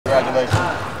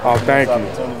Oh, thank you.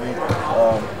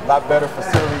 A lot better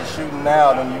facilities shooting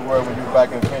now than you were when you were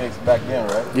back in Phoenix back then,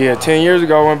 right? Yeah, 10 years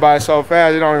ago went by so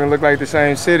fast, it don't even look like the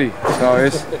same city. So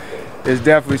it's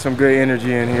definitely some good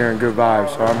energy in here and good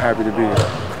vibes, so I'm happy to be here.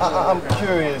 I'm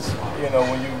curious, you know,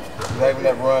 when you having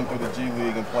that run through the G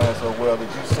League and playing so well, did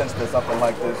you sense that something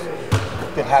like this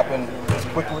could happen this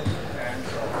quickly?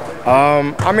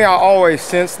 I mean, I always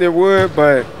sensed it would,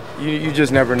 but you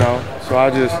just never know. So I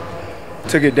just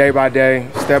took it day by day,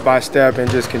 step by step, and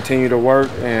just continue to work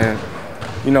and,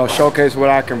 you know, showcase what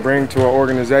I can bring to an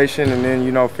organization. And then,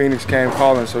 you know, Phoenix came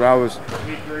calling, so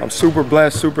I'm super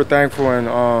blessed, super thankful, and,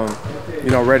 you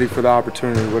know, ready for the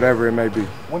opportunity, whatever it may be.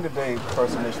 When did they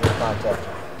first initially contact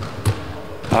you?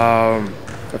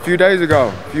 A few days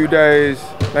ago,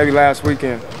 maybe last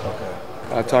weekend. Okay.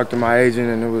 I talked to my agent,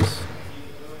 and it was,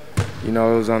 you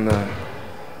know, it was on the,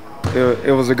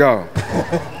 it was a go.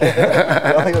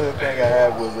 The only other thing I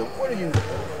had was, what are you,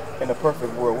 in a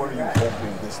perfect world, what are you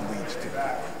hoping this leads to?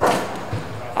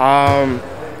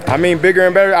 I mean, bigger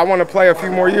and better. I want to play a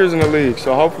few more years in the league,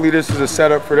 so hopefully this is a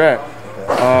setup for that.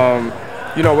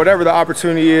 You know, whatever the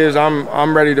opportunity is,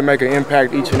 I'm ready to make an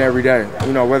impact each and every day.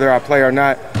 You know, whether I play or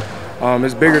not,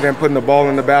 it's bigger than putting the ball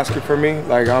in the basket for me.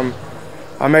 Like I'm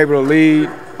able to lead.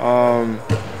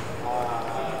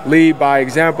 Lead by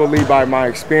example, lead by my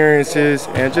experiences,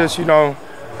 and just, you know,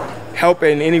 help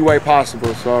in any way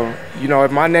possible. So, you know,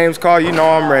 if my name's called, you know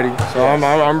I'm ready. So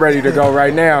I'm ready to go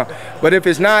right now. But if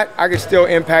it's not, I can still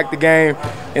impact the game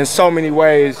in so many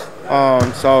ways.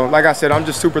 So, like I said, I'm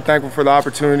just super thankful for the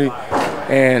opportunity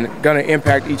and gonna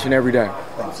impact each and every day.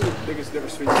 What's the biggest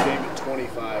difference between the game at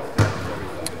 25 and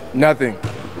 35? Nothing.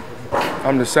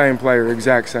 I'm the same player,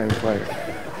 exact same player.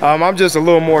 I'm just a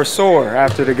little more sore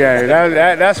after the game.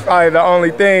 That's probably the only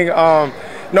thing.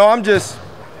 No,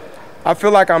 I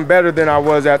feel like I'm better than I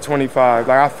was at 25.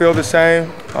 Like, I feel the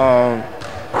same.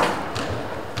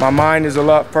 My mind is a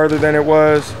lot further than it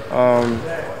was.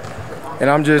 And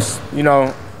I'm just, you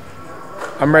know,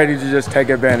 I'm ready to just take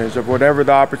advantage of whatever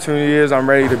the opportunity is. I'm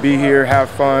ready to be here, have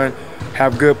fun,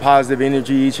 have good positive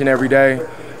energy each and every day,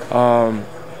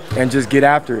 and just get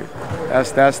after it.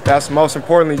 That's most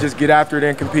importantly, just get after it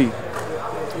and compete.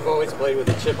 You've always played with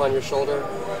a chip on your shoulder.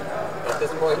 At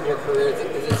this point in your career,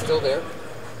 is it still there?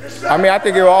 I mean, I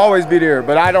think it will always be there,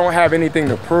 but I don't have anything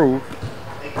to prove.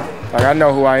 Like, I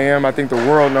know who I am. I think the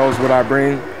world knows what I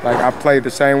bring. Like, I played the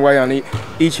same way on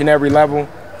each and every level,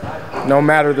 no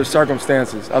matter the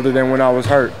circumstances, other than when I was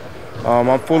hurt.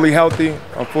 I'm fully healthy.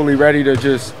 I'm fully ready to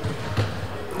just,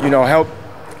 you know, help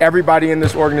everybody in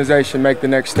this organization make the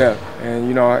next step. And,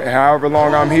 you know, however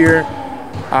long I'm here,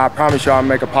 I promise you I'll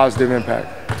make a positive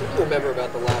impact. What do you remember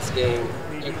about the last game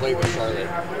you played with Charlotte?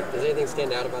 Does anything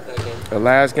stand out about that game? The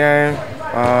last game,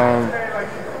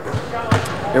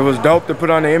 it was dope to put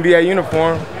on the NBA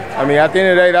uniform. I mean, at the end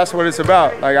of the day, that's what it's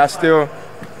about. Like,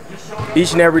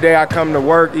 each and every day I come to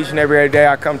work, each and every day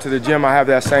I come to the gym, I have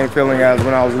that same feeling as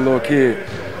when I was a little kid.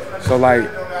 So, like,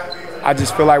 I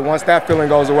just feel like once that feeling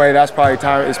goes away, it's probably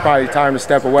time to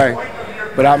step away.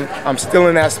 But I'm still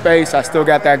in that space. I still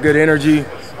got that good energy.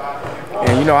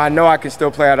 And, you know I can still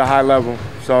play at a high level.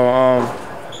 So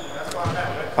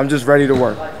I'm just ready to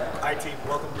work. Hi, team.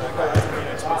 Welcome back to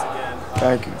Phoenix once again.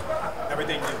 Thank you.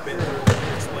 Everything you've been through,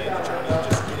 you explained the journey of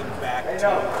just getting back to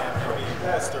and being a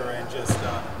investor, and just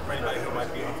for anybody who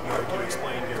might be unfamiliar, can you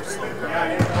explain your slow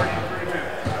grind, your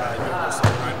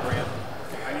slow grind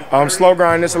brand? Slow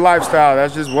grind, it's a lifestyle.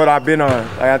 That's just what I've been on.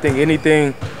 Like, I think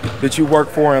anything that you work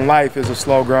for in life is a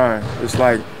slow grind. It's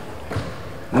like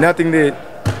nothing that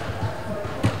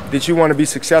you want to be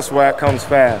successful at comes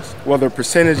fast. Well, the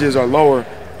percentages are lower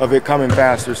of it coming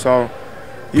faster. So,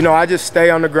 you know, I just stay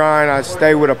on the grind. I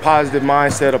stay with a positive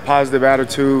mindset, a positive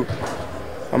attitude.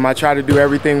 I try to do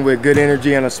everything with good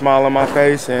energy and a smile on my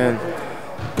face. And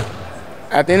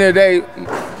at the end of the day,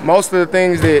 most of the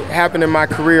things that happen in my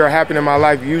career or happen in my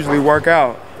life usually work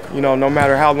out, you know, no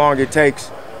matter how long it takes.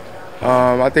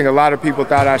 I think a lot of people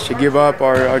thought I should give up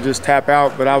or just tap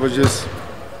out, but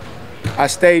I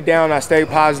stayed down, I stayed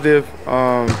positive.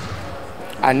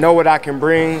 I know what I can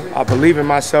bring. I believe in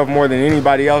myself more than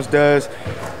anybody else does.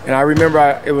 And I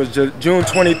remember it was just June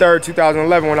 23rd,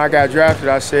 2011 when I got drafted.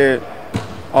 I said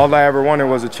all I ever wanted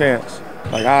was a chance.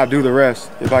 Like, I'll do the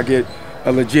rest if I get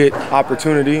a legit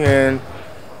opportunity. And,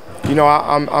 you know,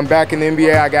 I'm back in the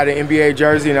NBA. I got an NBA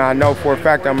jersey, and I know for a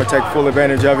fact I'm going to take full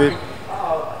advantage of it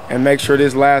and make sure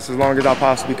this lasts as long as I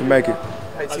possibly can make it.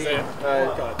 Hi, team.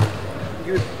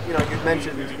 You'd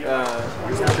mentioned your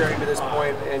journey to this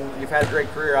point, and you've had a great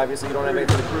career. Obviously, you don't have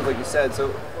anything to prove, like you said.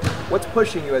 So, what's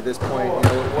pushing you at this point? You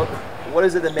know, what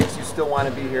is it that makes you still want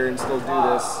to be here and still do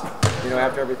this? You know,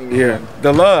 after everything you've done?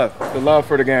 The love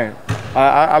for the game.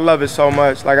 I love it so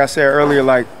much. Like I said earlier,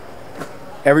 like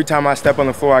every time I step on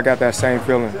the floor, I got that same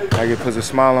feeling. Like it puts a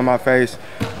smile on my face.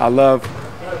 I love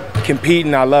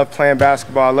competing. I love playing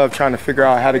basketball. I love trying to figure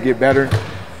out how to get better.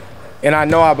 And I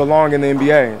know I belong in the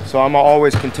NBA, so I'm gonna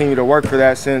always continue to work for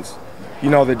that since,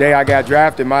 you know, the day I got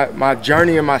drafted. My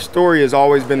journey and my story has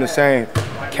always been the same.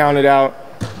 Count it out.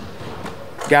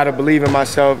 Got to believe in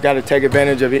myself. Got to take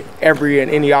advantage of every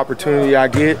and any opportunity I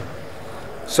get.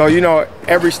 So, you know,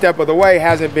 every step of the way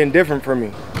hasn't been different for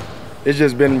me. It's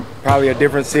just been probably a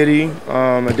different city,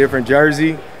 a different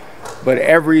jersey, but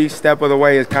every step of the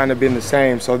way has kind of been the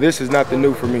same. So this is nothing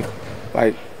new for me.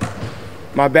 Like,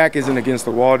 my back isn't against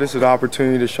the wall. This is an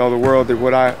opportunity to show the world that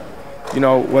what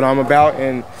I'm about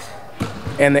and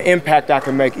the impact I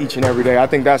can make each and every day. I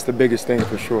think that's the biggest thing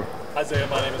for sure. Isaiah,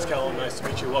 my name is Kellen. Nice to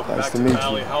meet you. Welcome Nice back to to meet the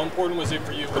Valley. you. How important was it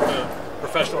for you with the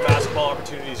professional basketball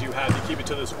opportunities you had to keep it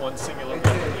to this one singular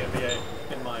one in the NBA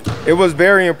in mind? It was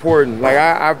very important. Like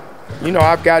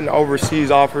I've gotten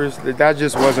overseas offers. That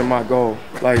just wasn't my goal.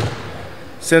 Like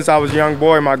since I was a young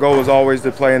boy, my goal was always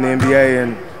to play in the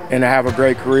NBA and to have a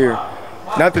great career.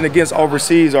 Nothing against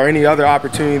overseas or any other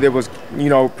opportunity that was, you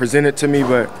know, presented to me,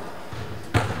 but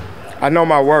I know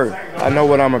my worth. I know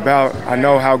what I'm about. I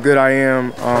know how good I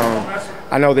am.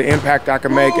 I know the impact I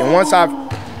can make. And once I've,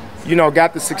 you know,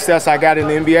 got the success I got in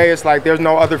the NBA, it's like there's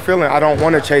no other feeling. I don't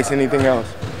want to chase anything else.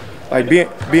 Like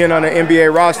being on the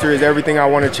NBA roster is everything I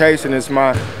want to chase, and it's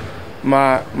my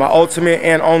ultimate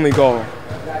and only goal.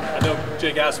 I know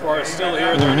Jay Gaspar is still here.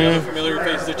 Are there any other familiar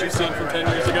faces that you've seen from 10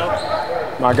 years ago?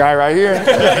 My guy right here.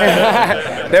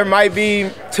 There might be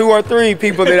 2 or 3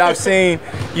 people that I've seen,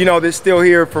 you know, that's still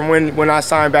here from when I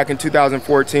signed back in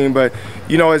 2014. But,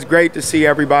 you know, it's great to see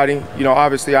everybody. You know,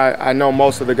 obviously I know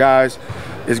most of the guys.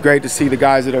 It's great to see the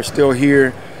guys that are still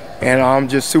here. And I'm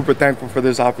just super thankful for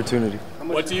this opportunity.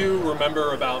 What do you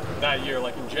remember about that year?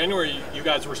 Like in January, you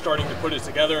guys were starting to put it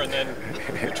together, and then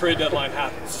the trade deadline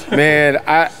happens. Man,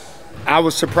 I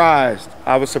was surprised.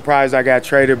 I was surprised I got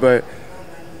traded, but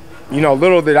you know,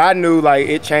 little that I knew, like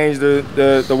it changed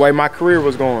the way my career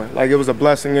was going. Like it was a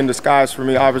blessing in disguise for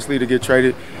me, obviously, to get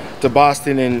traded to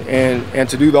Boston and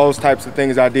to do those types of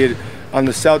things I did on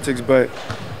the Celtics. But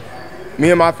me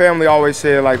and my family always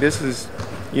said, like, this is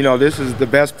the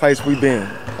best place we've been.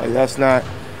 Like that's not.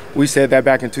 We said that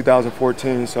back in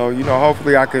 2014. So you know,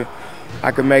 hopefully I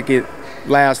could make it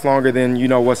last longer than, you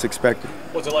know, what's expected.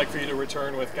 What's it like for you to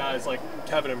return with guys like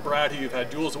Kevin and Brad, who you've had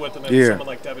duels with, and then someone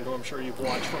like Devin, who I'm sure you've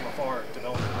watched from afar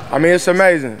develop? I mean, it's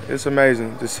amazing. It's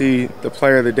amazing to see the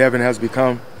player that Devin has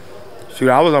become. Shoot,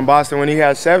 I was on Boston when he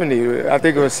had 70. I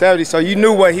think it was 70. So you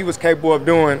knew what he was capable of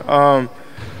doing.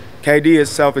 KD is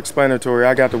self-explanatory.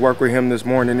 I got to work with him this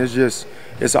morning. It's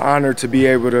an honor to be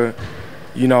able to,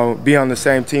 you know, be on the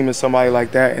same team as somebody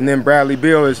like that. And then Bradley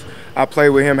Beal I played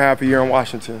with him half a year in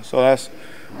Washington. So that's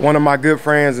one of my good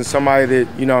friends and somebody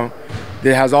that, you know,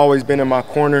 that has always been in my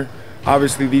corner.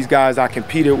 Obviously, these guys I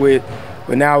competed with,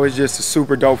 but now it's just a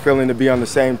super dope feeling to be on the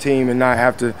same team and not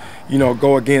have to, you know,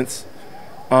 go against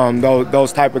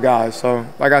those type of guys. So,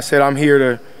 like I said, I'm here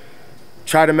to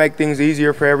try to make things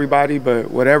easier for everybody,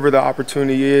 but whatever the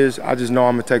opportunity is, I just know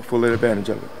I'm going to take full advantage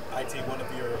of it. One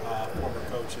of your former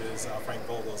coaches, Frank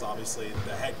Vogel, is obviously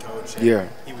the head coach. And yeah.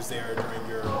 He was there during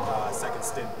your second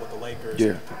stint with the Lakers.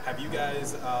 Yeah. Have you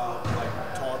guys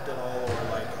talked at all,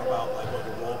 or about what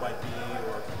your role might be,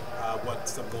 or what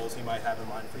some goals he might have in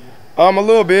mind for you? A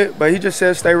little bit, but he just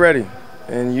said stay ready.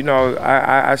 And you know,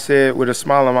 I said with a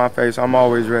smile on my face, I'm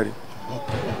always ready.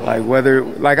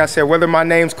 Like I said, whether my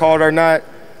name's called or not,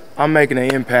 I'm making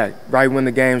an impact right when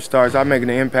the game starts. I'm making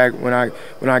an impact when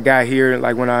I got here,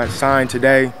 like when I signed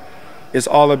today. It's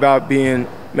all about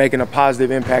making a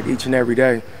positive impact each and every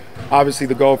day. Obviously,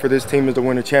 the goal for this team is to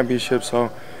win a championship.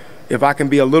 So, if I can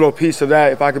be a little piece of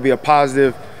that, if I could be a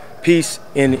positive piece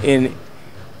in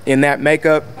that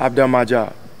makeup, I've done my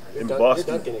job. You're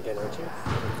dunking again, aren't you?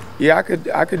 Yeah,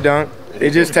 I could dunk.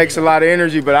 It just takes a lot of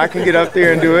energy, but I can get up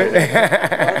there and do it. I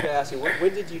have to ask you,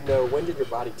 when did you know? When did your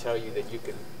body tell you that you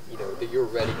could, that you're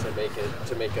ready to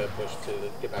make a push to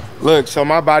get back? Look, so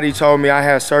my body told me I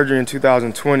had surgery in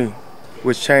 2020,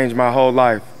 which changed my whole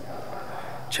life.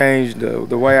 Changed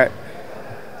the way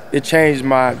it changed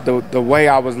the way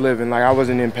I was living. Like I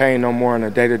wasn't in pain no more on a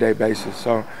day-to-day basis.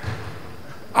 So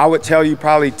I would tell you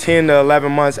probably 10 to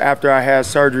 11 months after I had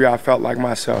surgery, I felt like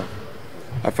myself.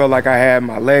 I felt like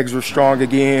my legs were strong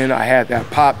again. I had that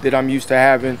pop that I'm used to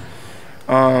having.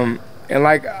 And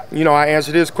like, you know, I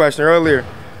answered this question earlier.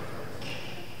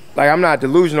 like, I'm not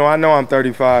delusional. I know I'm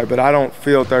 35, but I don't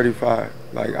feel 35.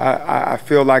 Like, I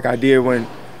feel like I did when,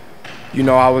 you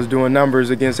know, I was doing numbers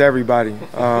against everybody.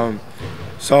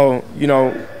 So, you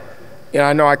know, and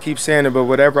I know I keep saying it, but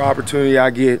whatever opportunity I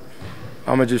get,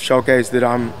 I'm going to just showcase that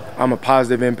I'm a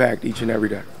positive impact each and every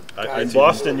day. In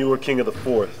Boston, you were king of the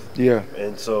fourth. Yeah.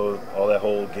 And so all that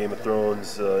whole Game of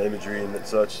Thrones imagery and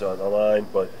such on the line,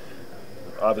 but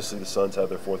obviously the Suns have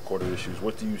their fourth quarter issues.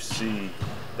 What do you see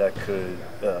that could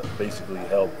basically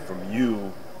help from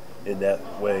you in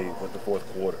that way with the fourth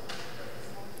quarter?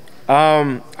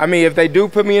 I mean, if they do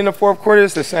put me in the fourth quarter,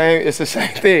 it's the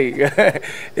same thing.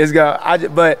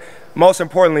 But most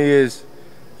importantly is,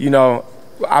 you know,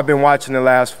 I've been watching the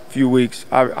last few weeks.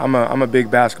 I'm a big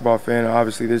basketball fan.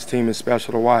 Obviously, this team is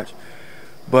special to watch.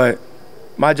 But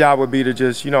my job would be to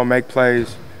just, you know, make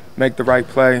plays, make the right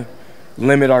play,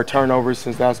 limit our turnovers,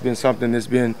 since that's been something that's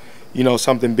been, you know,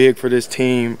 something big for this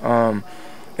team. And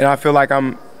I feel like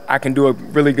I can do a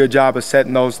really good job of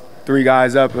setting those three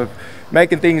guys up, of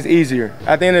making things easier.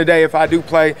 At the end of the day, if I do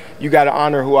play, you got to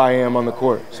honor who I am on the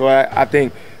court. So I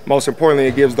think most importantly,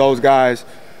 it gives those guys,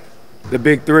 the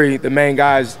big three, the main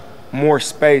guys, more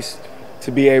space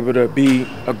to be able to be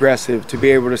aggressive, to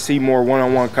be able to see more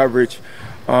one-on-one coverage.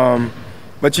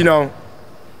 But, you know,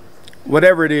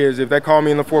 whatever it is, if they call me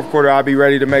in the fourth quarter, I'll be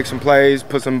ready to make some plays,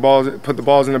 put the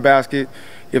balls in the basket.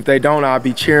 If they don't, I'll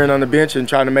be cheering on the bench and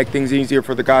trying to make things easier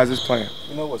for the guys that's playing.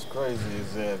 You know what's crazy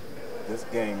is that this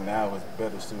game now is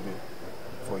better suited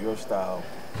for your style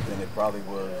than it probably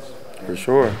was for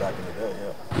sure back in the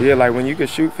day. Yeah, like when you can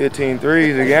shoot 15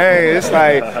 threes a game, it's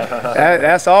like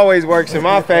that's always works in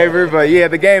my favor. But yeah,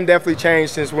 the game definitely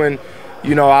changed since when,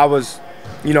 you know, I was,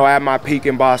 you know, at my peak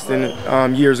in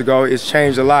Boston years ago. It's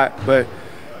changed a lot, but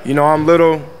you know, I'm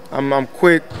little, I'm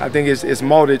quick. I think it's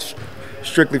molded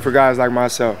strictly for guys like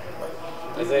myself.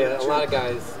 Isaiah, a lot of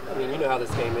guys, I mean, you know how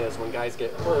this game is. When guys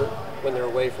get hurt, when they're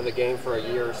away from the game for a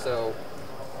year or so,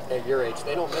 at your age,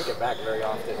 they don't make it back very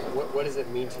often. What does it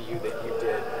mean to you that you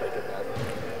did make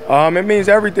it back? It means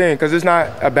everything, because it's not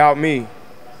about me.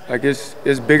 Like, it's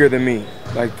bigger than me.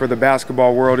 Like, for the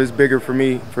basketball world, it's bigger for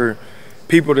me, for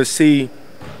people to see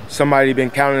somebody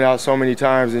been counted out so many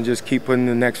times and just keep putting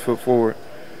the next foot forward.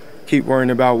 Keep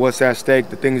worrying about what's at stake,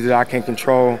 the things that I can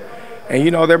control. And,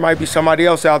 you know, there might be somebody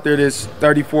else out there that's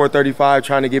 34, 35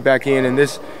 trying to get back in, and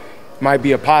this might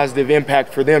be a positive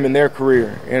impact for them in their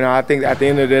career. And I think at the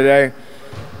end of the day,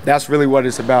 that's really what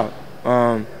it's about.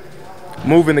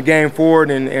 Moving the game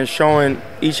forward and showing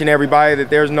each and everybody that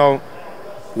there's no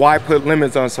why put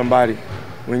limits on somebody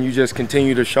when you just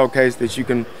continue to showcase that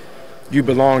you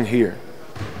belong here.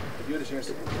 Have you had a chance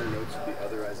to compare notes with the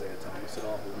other Isaiah Thomas at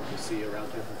all, who you see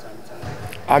around here from time to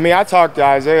time? I mean, I talk to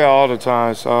Isaiah all the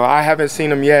time, so I haven't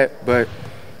seen him yet, but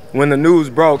when the news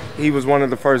broke, he was one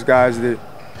of the first guys that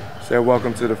said,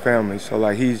 "Welcome to the family." So,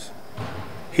 like, he's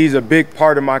a big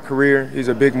part of my career. He's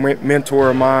a big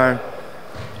mentor of mine,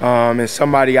 and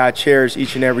somebody I cherish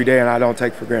each and every day and I don't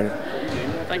take for granted.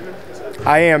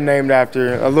 I am named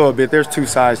after a little bit. There's two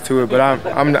sides to it, but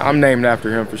I'm named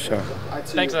after him for sure.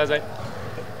 Thanks, Isaiah.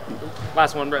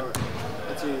 Last one, Brett.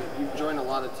 You've joined a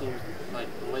lot of teams like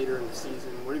later in the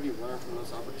season. What have you learned from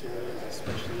those opportunities,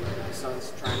 especially with the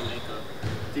Suns trying to make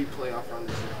a deep playoff run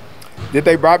this year? That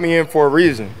they brought me in for a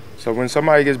reason. So when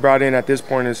somebody gets brought in at this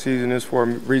point in the season, it's for a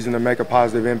reason to make a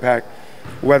positive impact,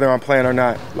 whether I'm playing or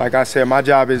not. Like I said, my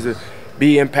job is to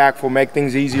be impactful, make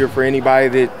things easier for anybody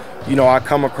that, you know, I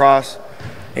come across.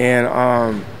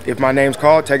 And if my name's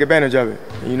called, take advantage of it.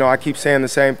 You know, I keep saying the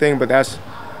same thing, but that's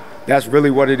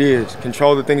really what it is.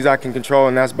 Control the things I can control,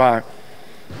 and that's by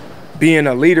being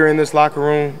a leader in this locker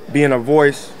room, being a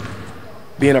voice,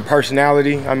 being a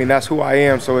personality. I mean, that's who I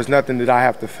am, so it's nothing that I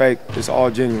have to fake. It's all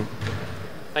genuine.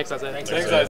 Thanks, Isaiah. Thanks, Isaiah.